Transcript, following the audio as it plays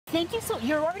thank you so.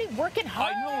 You're already working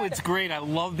hard. I know, it's great. I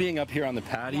love being up here on the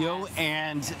patio, Yes.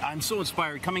 and I'm so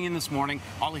inspired. Coming in this morning,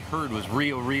 all I heard was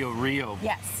Rio, Rio, Rio.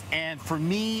 Yes. And for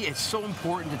me, it's so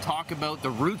important to talk about the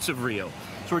roots of Rio.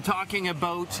 So we're talking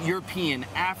about European,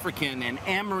 African, and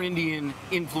Amerindian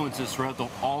influences throughout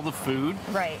all the food.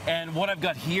 Right. And what I've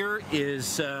got here is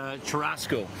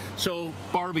churrasco. So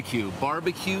barbecue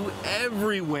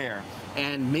everywhere.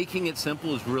 And making it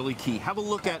simple is really key. Have a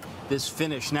look at this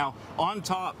finish. Now, on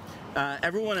top,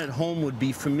 everyone at home would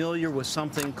be familiar with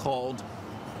something called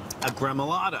a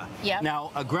gremolata. Yep.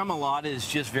 Now, a gremolata is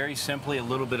just very simply a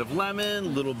little bit of lemon, a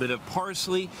little bit of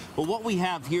parsley. But what we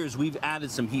have here is we've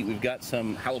added some heat. We've got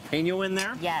some jalapeno in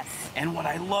there. Yes. And what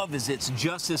I love is it's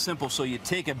just as simple. So you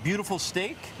take a beautiful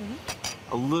steak,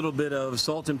 a little bit of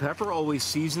salt and pepper, always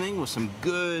seasoning with some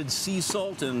good sea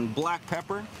salt and black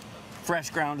pepper. Fresh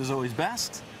ground is always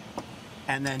best.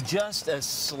 And then just a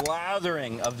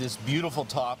slathering of this beautiful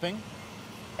topping.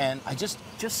 And I just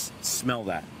smell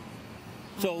that.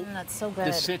 So that's so good.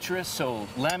 The citrus, so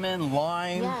lemon,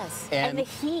 lime. Yes, and the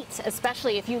heat,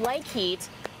 especially if you like heat,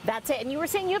 that's it. And you were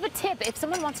saying you have a tip. If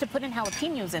someone wants to put in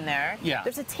jalapenos in there, yeah,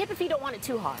 there's a tip if you don't want it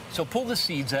too hot. So pull the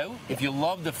seeds out. If you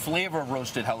love the flavor of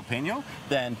roasted jalapeno,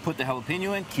 then put the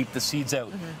jalapeno in, keep the seeds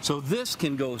out. So this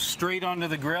can go straight onto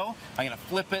the grill. I'm gonna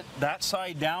flip it that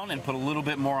side down and put a little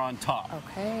bit more on top.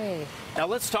 Okay. Now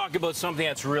let's talk about something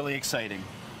that's really exciting.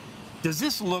 Does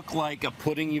this look like a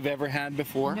pudding you've ever had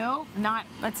before? No, not.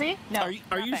 Let's see. No.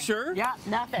 Are you sure? Yeah,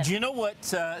 nothing. Do you know what?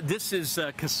 This is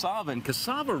cassava, and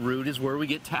cassava root is where we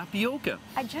get tapioca.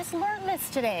 I just learned this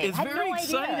today. It's I had very no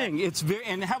exciting. idea. It's very,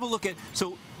 and have a look at,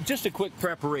 so just a quick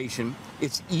preparation.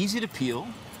 It's easy to peel.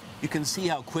 You can see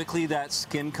how quickly that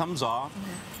skin comes off.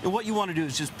 And what you want to do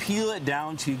is just peel it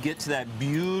down till you get to that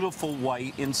beautiful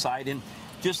white inside. And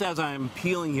just as I'm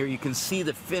peeling here, you can see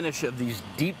the finish of these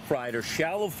deep fried or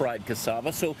shallow fried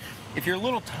cassava. So if you're a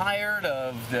little tired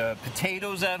of the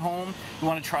potatoes at home, you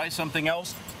want to try something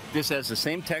else, this has the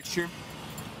same texture,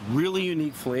 really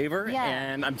unique flavor,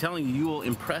 and I'm telling you, you will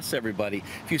impress everybody.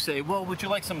 If you say, well, would you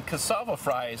like some cassava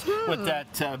fries with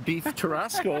that beef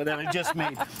churrasco that I just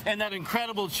made, and that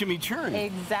incredible chimichurri?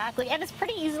 Exactly, and it's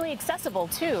pretty easily accessible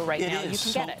too right now. You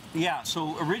can get it. Yeah,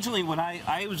 so originally when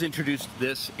I was introduced to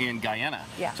this in Guyana,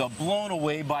 so I'm blown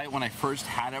away by it when I first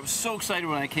had it. I was so excited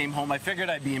when I came home. I figured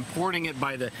I'd be importing it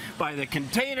by the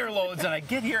container loads, and I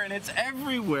get here and it's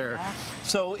everywhere.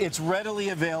 So it's readily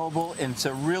available, and it's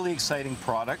a really exciting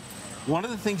product. One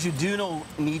of the things you do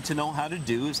need to know how to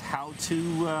do is how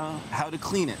to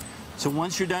clean it. So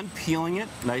once you're done peeling it,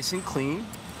 nice and clean,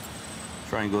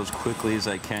 try and go as quickly as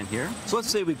I can here. So let's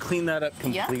say we clean that up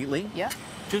completely.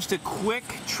 Just a quick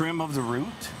trim of the root,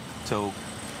 so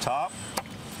top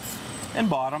and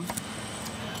bottom,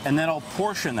 and then I'll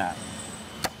portion that.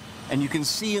 And you can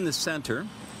see in the center,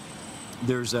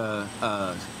 there's a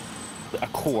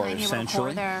core,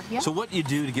 essentially. So what you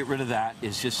do to get rid of that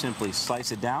is just simply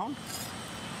slice it down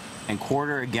and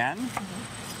quarter again,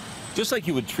 just like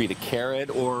you would treat a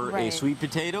carrot or a sweet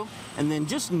potato, and then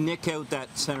just nick out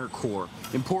that center core.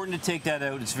 Important to take that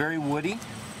out. It's very woody.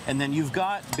 And then you've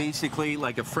got basically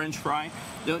like a French fry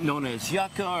known as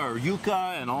yucca or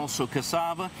yuca, and also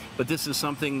cassava, but this is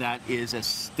something that is a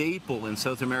staple in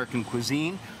South American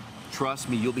cuisine. Trust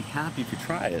me, you'll be happy if you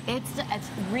try it. It's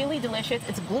really delicious.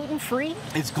 It's gluten-free.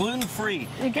 It's gluten-free.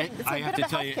 I have to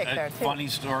tell you a funny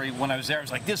story. When I was there, I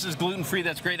was like, this is gluten-free,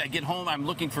 that's great. I get home, I'm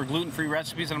looking for gluten-free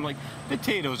recipes, and I'm like,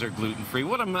 potatoes are gluten-free.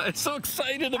 What am I so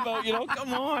excited about, you know,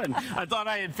 come on. I thought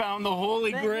I had found the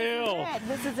holy grail.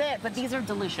 This is it, but these are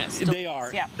delicious. They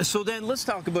are. Yeah. So then let's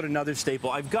talk about another staple.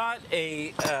 I've got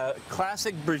a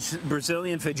classic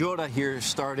Brazilian feijoada here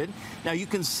started. Now you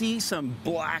can see some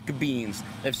black beans.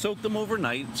 I've soaked them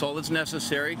overnight. It's all that's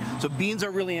necessary. So beans are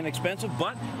really inexpensive,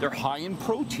 but they're high in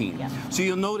protein. So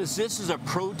you'll notice this is a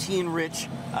protein-rich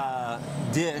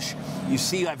dish. You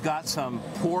see I've got some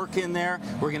pork in there.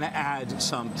 We're going to add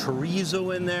some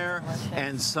chorizo in there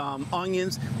and some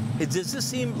onions. Does this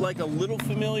seem like a little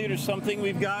familiar to something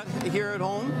we've got here at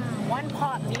home? One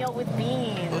pot meal with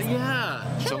beans. Oh,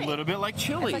 yeah, it's a little bit like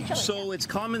chili. It's like chili. So it's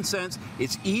common sense.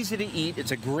 It's easy to eat. It's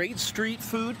a great street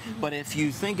food. But if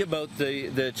you think about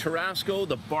the churrasco,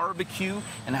 the barbecue,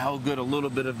 and how good a little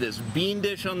bit of this bean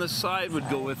dish on the side would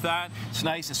go with that, it's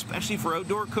nice, especially for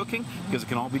outdoor cooking, because it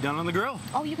can all be done on the grill.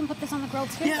 Oh, you can put this on the grill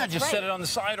too? Yeah, just set it on the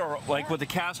side, or like with the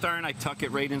cast iron, I tuck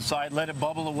it right inside, let it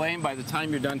bubble away, and by the time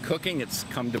you're done cooking, it's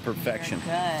come to perfection.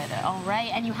 Very good. All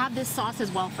right, and you have this sauce as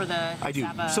well for the I do.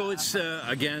 So it's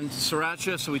again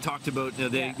sriracha. So we talked about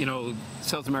you know,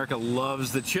 South America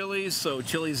loves the chilies. So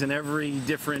chilies in every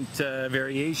different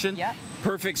variation.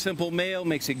 Perfect simple mayo,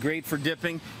 makes it great for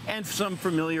dipping, and some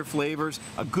familiar flavors.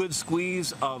 A good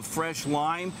squeeze of fresh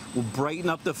lime will brighten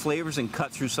up the flavors and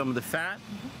cut through some of the fat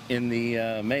in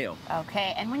the mayo.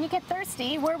 Okay, and when you get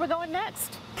thirsty, where are we going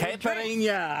next?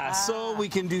 Caipirinha. So we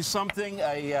can do something,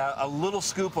 a little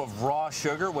scoop of raw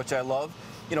sugar, which I love.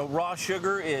 You know, raw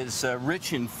sugar is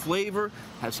rich in flavor,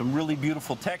 has some really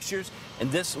beautiful textures.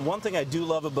 And this, one thing I do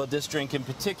love about this drink in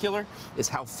particular is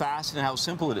how fast and how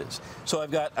simple it is. So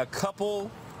I've got a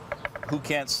couple who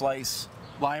can't slice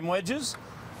lime wedges.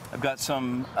 I've got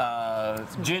some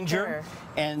ginger.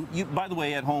 And you, by the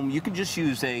way, at home, you can just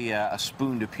use a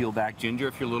spoon to peel back ginger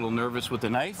if you're a little nervous with a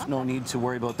knife. Okay. No need to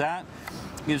worry about that.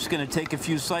 You're just going to take a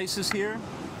few slices here.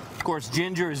 Of course,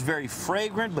 ginger is very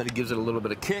fragrant, but it gives it a little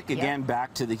bit of kick. Again,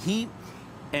 back to the heat.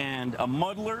 And a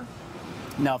muddler.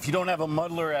 Now, if you don't have a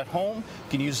muddler at home, you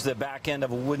can use the back end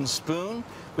of a wooden spoon.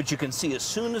 But you can see as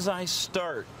soon as I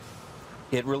start,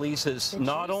 it releases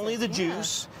not only the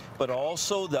juice, but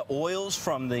also the oils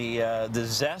from the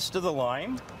zest of the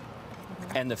lime.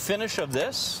 And the finish of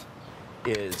this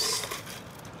is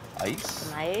ice.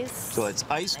 Nice. So it's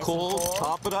ice cold,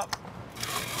 top it up.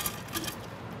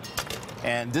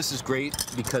 And this is great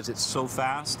because it's so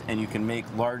fast and you can make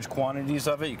large quantities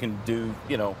of it. You can do,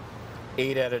 you know,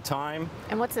 8 at a time.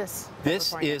 And what's this?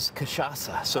 This is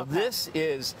cachaça. So this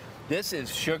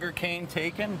is sugar cane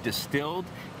taken, distilled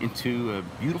into a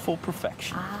beautiful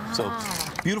perfection. So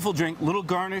beautiful drink, little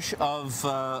garnish of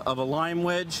a lime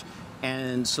wedge.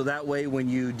 And so that way, when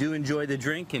you do enjoy the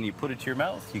drink and you put it to your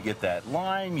mouth, you get that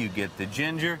lime, you get the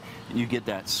ginger, and you get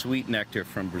that sweet nectar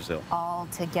from Brazil. All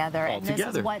together. All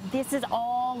together. This is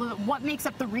all what makes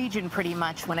up the region pretty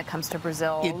much when it comes to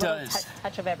Brazil. It does.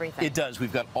 Touch of everything. It does.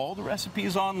 We've got all the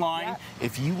recipes online. Yep.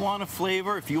 If you want a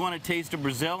flavor, if you want a taste of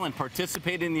Brazil and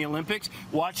participate in the Olympics,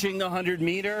 watching the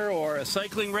 100-meter or a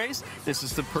cycling race, this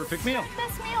is the perfect meal.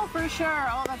 This meal for sure.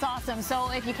 Oh, that's awesome. So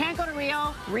if you can't go to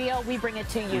Rio, we bring it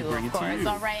to you. Of course.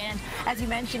 All right, and as you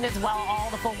mentioned as well, all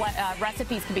the full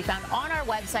recipes can be found on our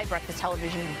website,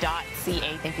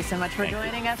 breakfasttelevision.ca. Thank you so much for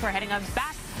joining us. We're heading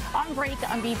back on break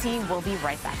on BT. We'll be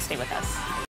right back. Stay with us.